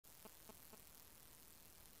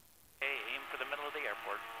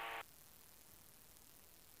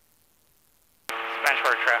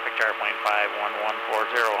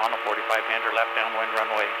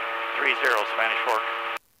Spanish Fork.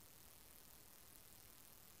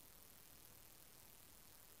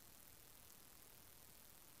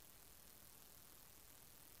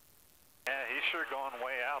 Yeah, he's sure going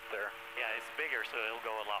way out there. Yeah, it's bigger, so it'll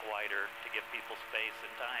go a lot wider to give people space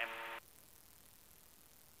and time.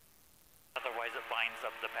 Otherwise it binds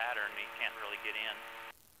up the pattern, he can't really get in.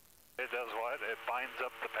 It does what? It binds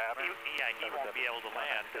up the pattern? Yeah, he won't be able to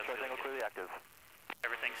land because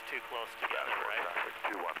everything's too close together, right? Traffic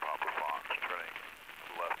 21 Papa Fox, turning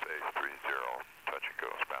left base 30, touch and go,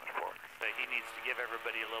 Spanish Fork. So he needs to give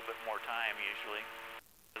everybody a little bit more time usually,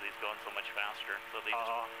 because he's going so much faster. So they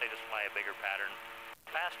just fly a bigger pattern.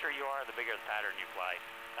 The faster you are, the bigger the pattern you fly.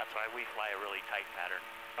 That's why we fly a really tight pattern.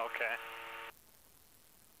 Okay.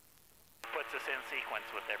 Puts us in sequence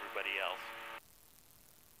with everybody else.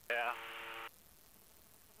 Yeah.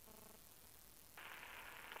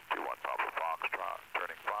 21 Papa Fox,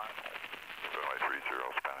 turning 5, runway 30,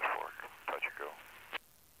 Spanish Fork, touch and go.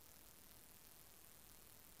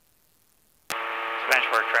 Spanish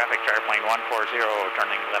Fork traffic, airplane 140,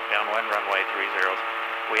 turning left downwind, runway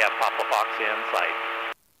 30. We have Papa Fox in sight.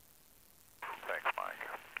 Thanks, Mike.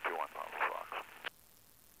 21 Papa Fox.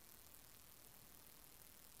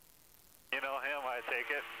 You know him, I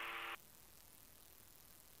take it?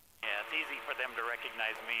 Yeah, it's easy for them to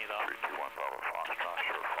recognize me though. 321 Papa Fox, not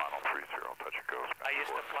sure, final 30, touch and go, Spanish I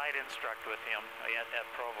used to Fork. flight instruct with him at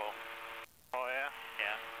Provo. Oh, yeah?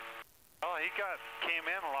 Yeah. Oh, he came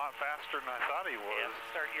in a lot faster than I thought he was.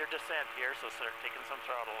 Yeah, start your descent here, so start taking some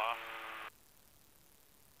throttle off.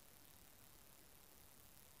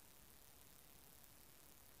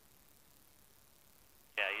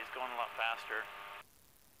 Yeah, he's going a lot faster.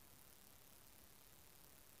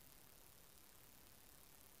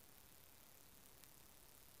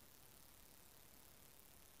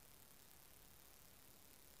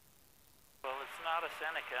 Well, it's not a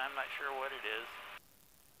Seneca, I'm not sure what it is.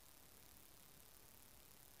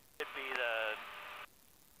 Could be the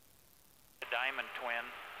Diamond Twin.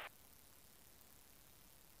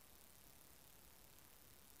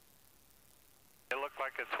 It looked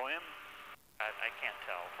like a twin? I can't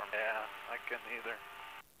tell from here. Yeah, I couldn't either.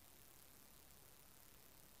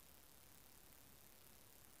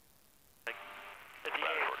 Like the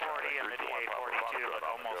DA-40 and the DA-42 look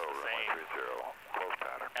almost the same. 30, close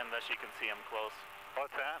pattern. Unless you can see them close.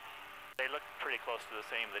 What's that? They look pretty close to the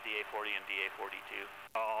same, the DA-40 and DA-42.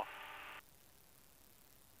 Oh.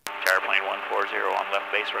 Airplane 140 on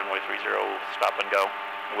left base, runway 30, stop and go.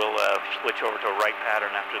 We'll switch over to a right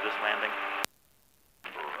pattern after this landing.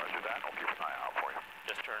 Roger that, I'll keep an eye out for you.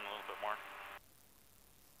 Just turn a little bit more.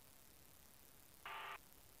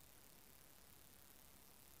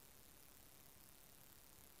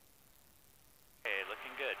 Okay,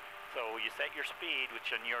 looking good. So you set your speed,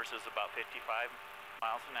 which on yours is about 55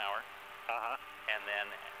 miles an hour. And then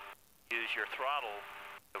use your throttle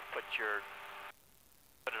to put it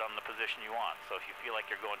on the position you want. So if you feel like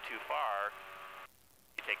you're going too far,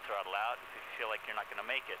 you take throttle out. If you feel like you're not going to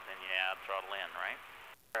make it, then you add throttle in, right?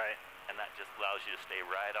 Right. And that just allows you to stay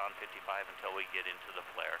right on 55 until we get into the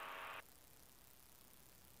flare.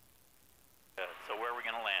 Good. So where are we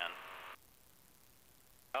going to land?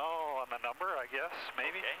 Oh, on the number, I guess,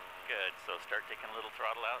 maybe? Okay, good. So start taking a little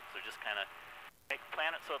throttle out. So just kind of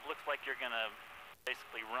plan it so it looks like you're going to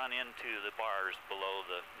basically run into the bars below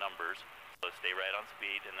the numbers. So stay right on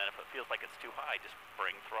speed, and then if it feels like it's too high, just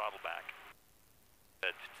bring throttle back.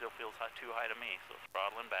 It still feels too high to me, so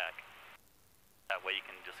throttling back. That way you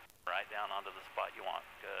can just right down onto the spot you want.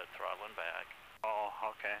 Good, throttling back. Oh,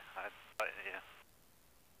 okay. Yeah.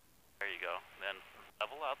 There you go. Then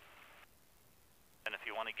level up. And if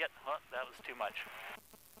you want to get, that was too much.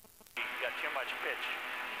 You got too much pitch.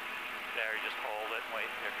 There, just hold it and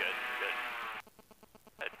wait. You're good, good.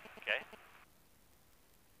 Good, okay.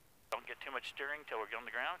 Don't get too much steering until we're on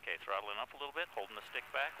the ground. Okay, throttling up a little bit, holding the stick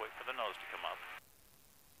back, wait for the nose to come up.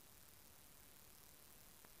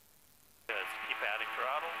 Good, keep adding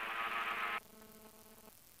throttle.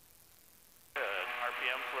 Good,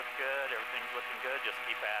 RPMs look good, everything's looking good, just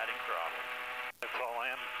keep adding throttle. It's all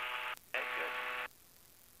in. Okay, good.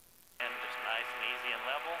 And just nice and easy and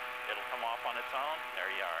level. It'll come off on its own.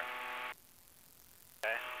 There you are.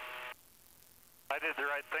 Okay. I did the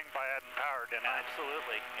right thing by adding power, didn't I?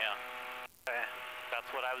 Absolutely, yeah. Okay. That's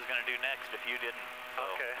what I was going to do next if you didn't. So,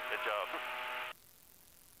 okay. Good job.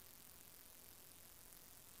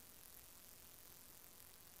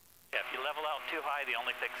 Yeah, if you level out too high, the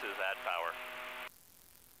only fix is add power.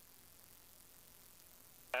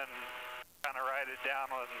 And kind of ride it down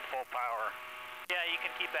with full power. Yeah, you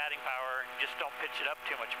can keep adding power. Just don't pitch it up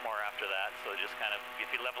too much more after that. So just kind of,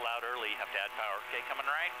 if you level out early, you have to add power. Okay, coming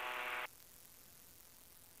right.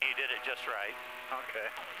 You did it just right. Okay.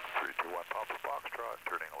 321 Papa Foxtrot,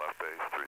 turning left base,